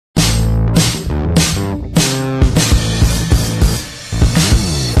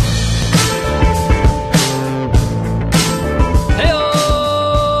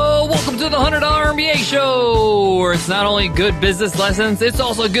It's not only good business lessons, it's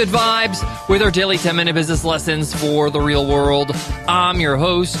also good vibes with our daily 10-minute business lessons for the real world. I'm your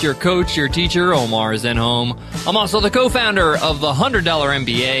host, your coach, your teacher, Omar Zenhom. I'm also the co-founder of the $100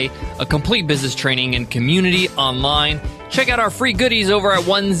 MBA, a complete business training and community online. Check out our free goodies over at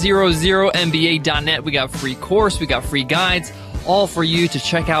 100mba.net. We got free course, we got free guides, all for you to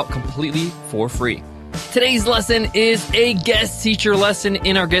check out completely for free. Today's lesson is a guest teacher lesson.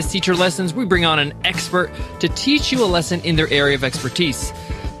 In our guest teacher lessons, we bring on an expert to teach you a lesson in their area of expertise.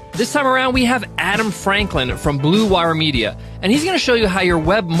 This time around, we have Adam Franklin from Blue Wire Media, and he's going to show you how your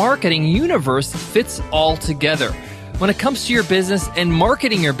web marketing universe fits all together. When it comes to your business and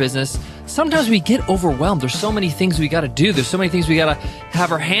marketing your business, sometimes we get overwhelmed. There's so many things we got to do. There's so many things we got to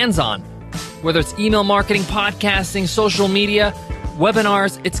have our hands on. Whether it's email marketing, podcasting, social media,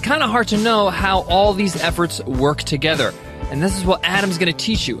 webinars, it's kind of hard to know how all these efforts work together. And this is what Adam's going to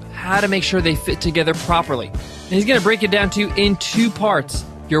teach you, how to make sure they fit together properly. And he's going to break it down to you in two parts,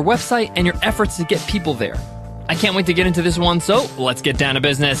 your website and your efforts to get people there. I can't wait to get into this one, so let's get down to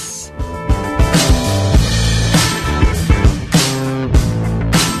business.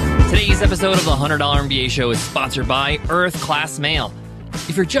 Today's episode of the $100 MBA Show is sponsored by Earth Class Mail.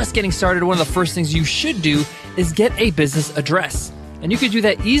 If you're just getting started, one of the first things you should do is get a business address. And you can do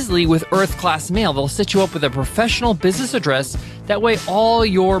that easily with Earth Class Mail. They'll set you up with a professional business address. That way, all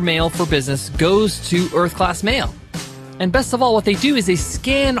your mail for business goes to Earth Class Mail. And best of all, what they do is they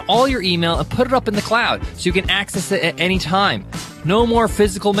scan all your email and put it up in the cloud so you can access it at any time. No more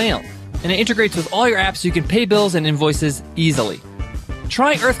physical mail. And it integrates with all your apps so you can pay bills and invoices easily.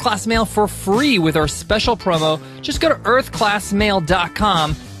 Try Earth Class Mail for free with our special promo. Just go to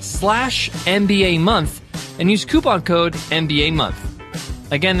earthclassmail.com/MBA month and use coupon code MBA month.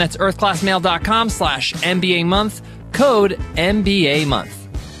 Again, that's earthclassmail.com/MBA month, code MBA month.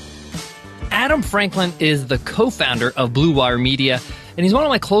 Adam Franklin is the co-founder of Blue Wire Media, and he's one of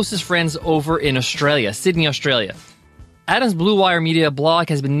my closest friends over in Australia, Sydney, Australia. Adam's Blue Wire Media blog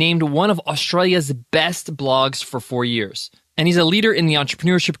has been named one of Australia's best blogs for 4 years, and he's a leader in the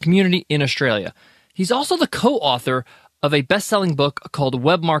entrepreneurship community in Australia. He's also the co-author of a best-selling book called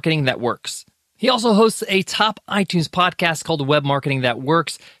Web Marketing That Works. He also hosts a top iTunes podcast called Web Marketing That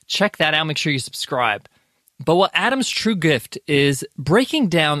Works. Check that out. Make sure you subscribe. But what Adam's true gift is breaking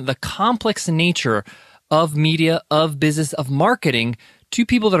down the complex nature of media, of business, of marketing to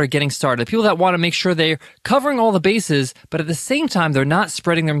people that are getting started, people that want to make sure they're covering all the bases, but at the same time, they're not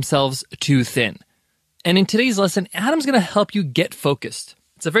spreading themselves too thin. And in today's lesson, Adam's going to help you get focused.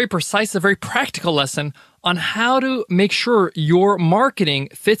 It's a very precise, a very practical lesson on how to make sure your marketing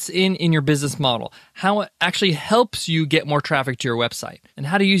fits in your business model, how it actually helps you get more traffic to your website, and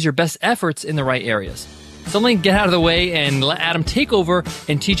how to use your best efforts in the right areas. So let me get out of the way and let Adam take over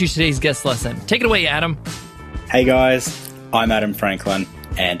and teach you today's guest lesson. Take it away, Adam. Hey guys, I'm Adam Franklin,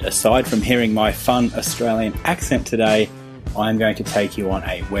 and aside from hearing my fun Australian accent today, I'm going to take you on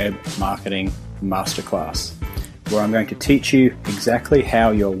a web marketing masterclass, where I'm going to teach you exactly how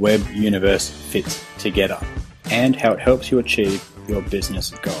your web universe fits together and how it helps you achieve your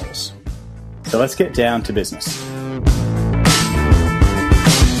business goals. So let's get down to business.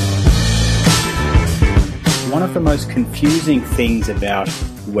 One of the most confusing things about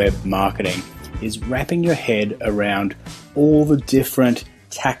web marketing is wrapping your head around all the different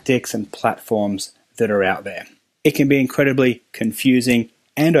tactics and platforms that are out there. It can be incredibly confusing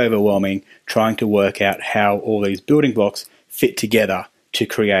and overwhelming trying to work out how all these building blocks fit together to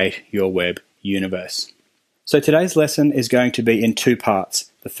create your web universe. So today's lesson is going to be in two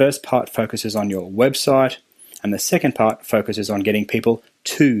parts. The first part focuses on your website, and the second part focuses on getting people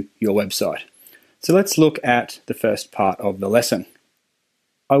to your website. So let's look at the first part of the lesson.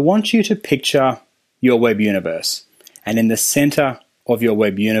 I want you to picture your web universe, and in the center of your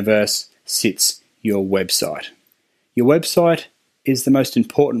web universe sits your website. Your website is the most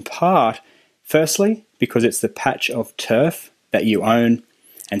important part, firstly, because it's the patch of turf that you own,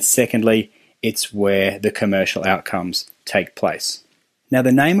 and secondly, it's where the commercial outcomes take place. Now,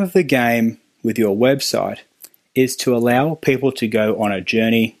 the name of the game with your website is to allow people to go on a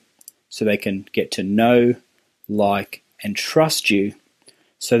journey so they can get to know, like, and trust you,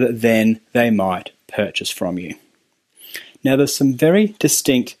 so that then they might purchase from you. Now, there's some very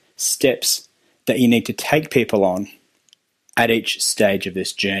distinct steps that you need to take people on at each stage of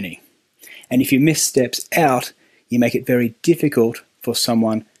this journey. And if you miss steps out, you make it very difficult for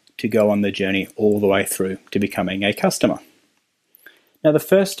someone to go on the journey all the way through to becoming a customer. Now, the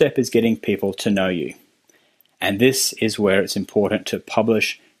first step is getting people to know you. And this is where it's important to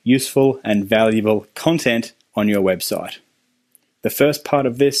publish useful and valuable content on your website. The first part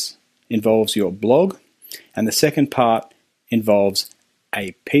of this involves your blog, And the second part involves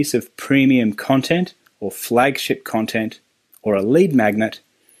a piece of premium content or flagship content or a lead magnet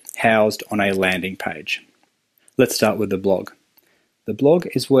housed on a landing page. Let's start with the blog. The blog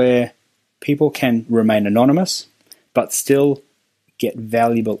is where people can remain anonymous but still get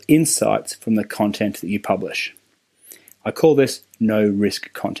valuable insights from the content that you publish. I call this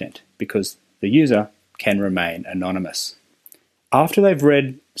no-risk content because the user can remain anonymous. After they've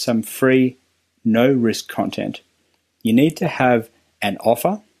read some free, no-risk content, you need to have an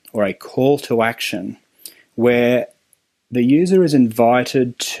offer or a call to action where the user is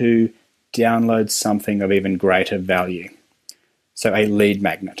invited to download something of even greater value. So a lead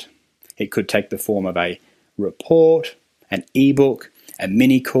magnet. It could take the form of a report, an ebook, a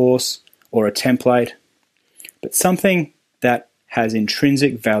mini course, or a template, but something that has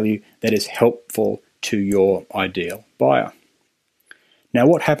intrinsic value that is helpful to your ideal buyer. Now,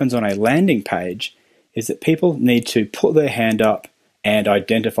 what happens on a landing page is that people need to put their hand up and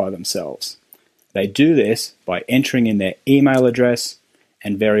identify themselves. They do this by entering in their email address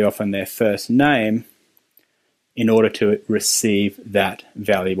and very often their first name in order to receive that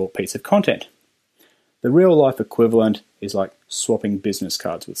valuable piece of content. The real life equivalent is like swapping business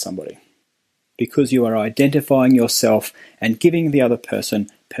cards with somebody, because you are identifying yourself and giving the other person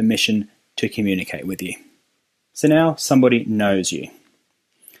permission to communicate with you. So now somebody knows you.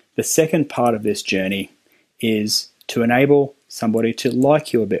 The second part of this journey is to enable somebody to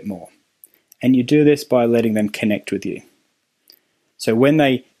like you a bit more. And you do this by letting them connect with you. So when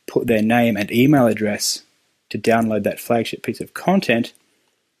they put their name and email address to download that flagship piece of content,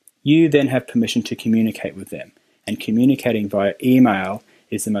 you then have permission to communicate with them. And communicating via email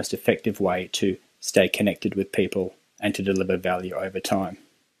is the most effective way to stay connected with people and to deliver value over time.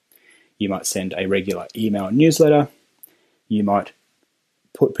 You might send a regular email newsletter. You might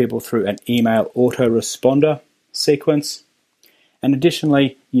put people through an email autoresponder sequence. And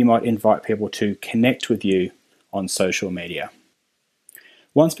additionally, you might invite people to connect with you on social media.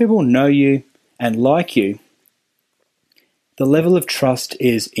 Once people know you and like you, the level of trust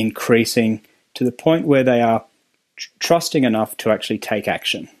is increasing to the point where they are trusting enough to actually take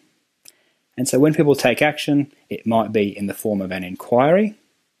action. And so when people take action, it might be in the form of an inquiry,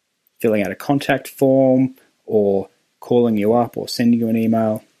 filling out a contact form, or calling you up or sending you an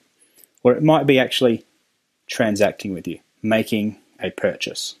email, or it might be actually transacting with you, making a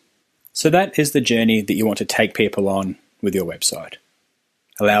purchase. So that is the journey that you want to take people on with your website.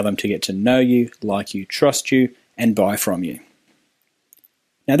 Allow them to get to know you, like you, trust you, and buy from you.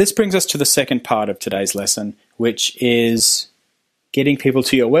 Now this brings us to the second part of today's lesson, which is getting people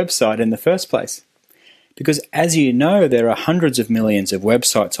to your website in the first place. Because as you know, there are hundreds of millions of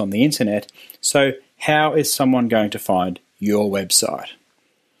websites on the internet, so how is someone going to find your website?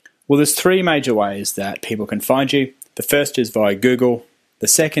 Well, there's three major ways that people can find you. The first is via Google, the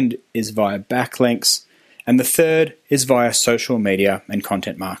second is via backlinks, and the third is via social media and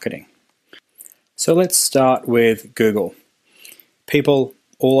content marketing. So let's start with Google. People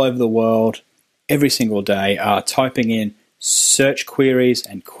all over the world, every single day, are typing in search queries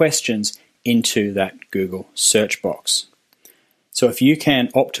and questions into that Google search box. So if you can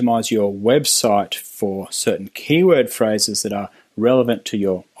optimize your website for certain keyword phrases that are relevant to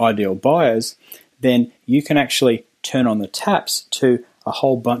your ideal buyers, then you can actually turn on the taps to a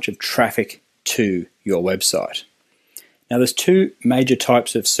whole bunch of traffic to your website. Now there's two major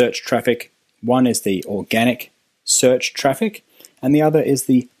types of search traffic. One is the organic search traffic, and the other is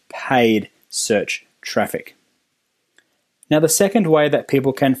the paid search traffic. Now the second way that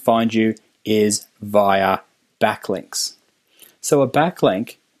people can find you is via backlinks. So a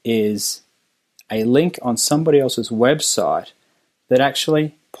backlink is a link on somebody else's website that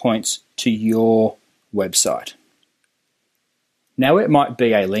actually points to your website. Now it might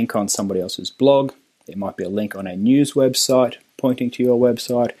be a link on somebody else's blog, it might be a link on a news website pointing to your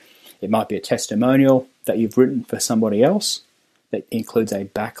website, it might be a testimonial that you've written for somebody else that includes a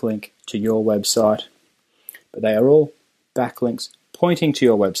backlink to your website, but they are all backlinks pointing to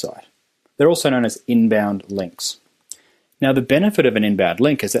your website. They're also known as inbound links. Now the benefit of an inbound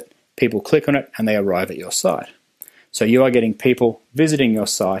link is that people click on it and they arrive at your site. So you are getting people visiting your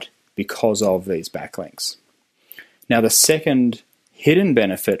site because of these backlinks. Now the second hidden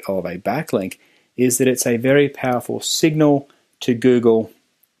benefit of a backlink is that it's a very powerful signal to Google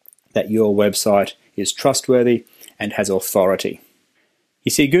that your website is trustworthy and has authority.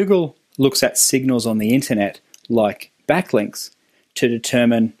 You see, Google looks at signals on the internet like backlinks to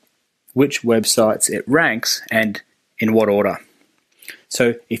determine which websites it ranks and in what order.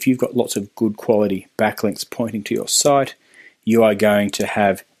 So if you've got lots of good quality backlinks pointing to your site, you are going to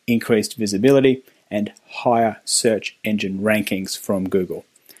have increased visibility and higher search engine rankings from Google.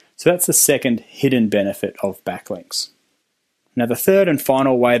 So that's the second hidden benefit of backlinks. Now, the third and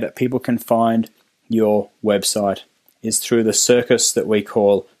final way that people can find your website is through the circus that we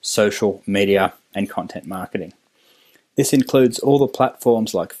call social media and content marketing. This includes all the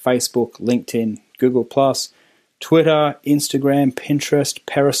platforms like Facebook, LinkedIn, Google+, Twitter, Instagram, Pinterest,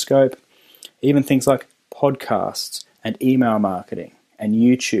 Periscope, even things like podcasts and email marketing and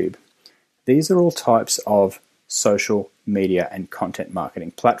YouTube. These are all types of social media and content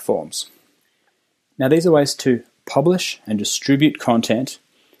marketing platforms. Now, these are ways to publish and distribute content,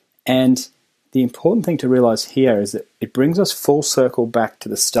 and the important thing to realize here is that it brings us full circle back to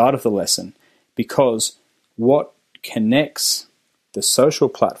the start of the lesson, because what connects the social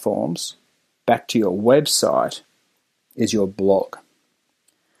platforms back to your website is your blog.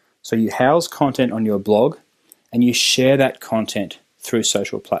 So you house content on your blog and you share that content through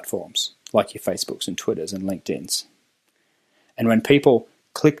social platforms like your Facebooks and Twitters and LinkedIns. And when people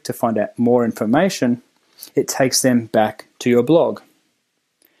click to find out more information, it takes them back to your blog.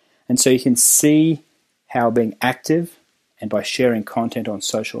 And so you can see how being active and by sharing content on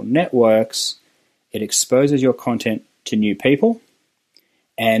social networks, it exposes your content to new people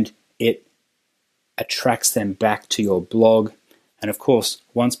and it attracts them back to your blog. And of course,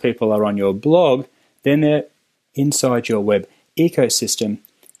 once people are on your blog, then they're inside your web ecosystem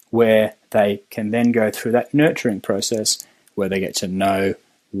where they can then go through that nurturing process where they get to know,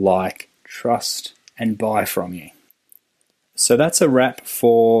 like, trust, and buy from you. So that's a wrap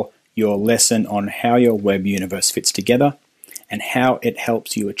for your lesson on how your web universe fits together and how it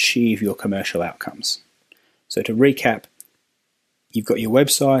helps you achieve your commercial outcomes. So to recap, you've got your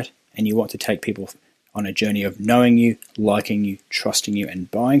website and you want to take people on a journey of knowing you, liking you, trusting you,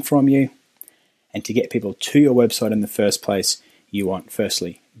 and buying from you. And to get people to your website in the first place, you want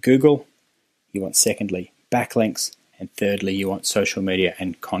firstly Google, you want secondly backlinks, and thirdly you want social media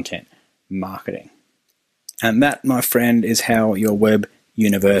and content marketing. And that, my friend, is how your web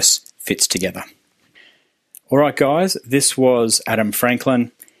universe fits together. All right, guys, this was Adam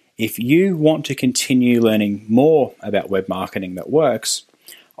Franklin. If you want to continue learning more about web marketing that works,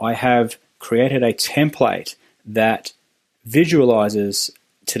 I have created a template that visualizes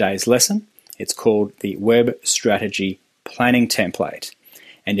today's lesson. It's called the Web Strategy Planning Template.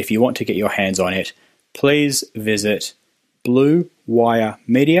 And if you want to get your hands on it, please visit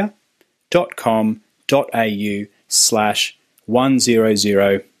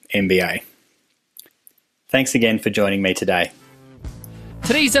bluewiremedia.com.au/100MBA. Thanks again for joining me today.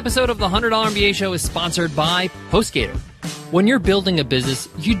 Today's episode of the $100 MBA Show is sponsored by HostGator. When you're building a business,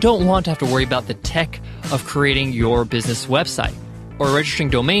 you don't want to have to worry about the tech of creating your business website, or registering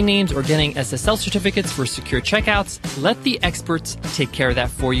domain names, or getting SSL certificates for secure checkouts. Let the experts take care of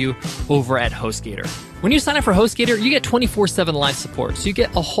that for you over at HostGator. When you sign up for HostGator, you get 24/7 live support. So you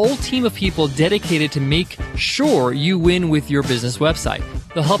get a whole team of people dedicated to make sure you win with your business website.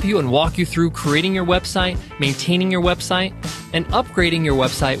 They'll help you and walk you through creating your website, maintaining your website, and upgrading your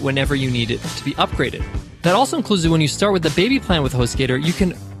website whenever you need it to be upgraded. That also includes when you start with the baby plan with HostGator, you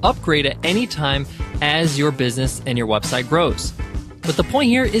can upgrade at any time as your business and your website grows. But the point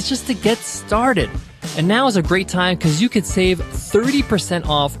here is just to get started. And now is a great time because you could save 30%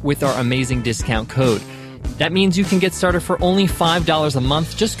 off with our amazing discount code. That means you can get started for only $5 a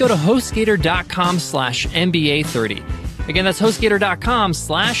month. Just go to HostGator.com/MBA30. Again, that's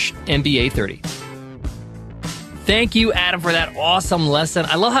HostGator.com/MBA30. Thank you, Adam, for that awesome lesson.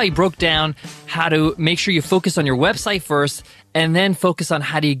 I love how you broke down how to make sure you focus on your website first and then focus on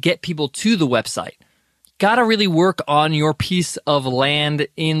how do you get people to the website. Got to really work on your piece of land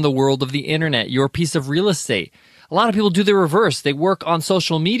in the world of the internet, your piece of real estate. A lot of people do the reverse. They work on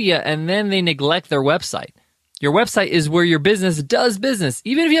social media and then they neglect their website. Your website is where your business does business.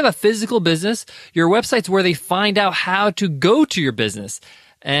 Even if you have a physical business, your website's where they find out how to go to your business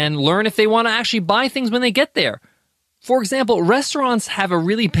and learn if they want to actually buy things when they get there. For example, restaurants have a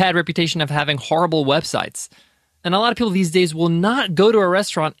really bad reputation of having horrible websites. And a lot of people these days will not go to a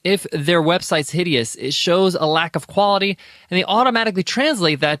restaurant if their website's hideous. It shows a lack of quality, and they automatically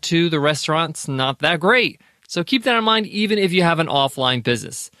translate that to the restaurant's not that great. So keep that in mind even if you have an offline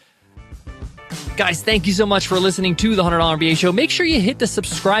business. Guys, thank you so much for listening to the $100 MBA Show. Make sure you hit the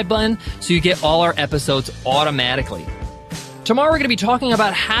subscribe button so you get all our episodes automatically. Tomorrow we're going to be talking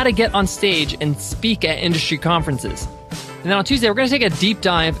about how to get on stage and speak at industry conferences. And then on Tuesday, we're going to take a deep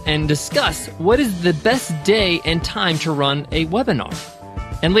dive and discuss what is the best day and time to run a webinar.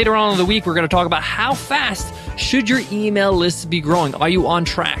 And later on in the week, we're going to talk about how fast should your email list be growing. Are you on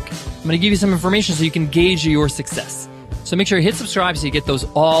track? I'm going to give you some information so you can gauge your success. So make sure you hit subscribe so you get those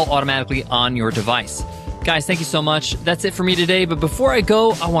all automatically on your device. Guys, thank you so much. That's it for me today. But before I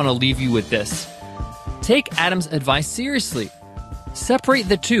go, I want to leave you with this. Take Adam's advice seriously. Separate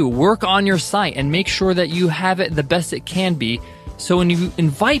the two. Work on your site and make sure that you have it the best it can be. So when you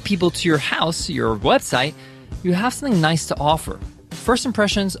invite people to your house, your website, you have something nice to offer. First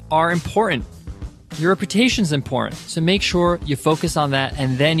impressions are important. Your reputation is important. So make sure you focus on that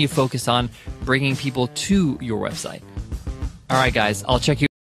and then you focus on bringing people to your website. All right, guys, I'll check you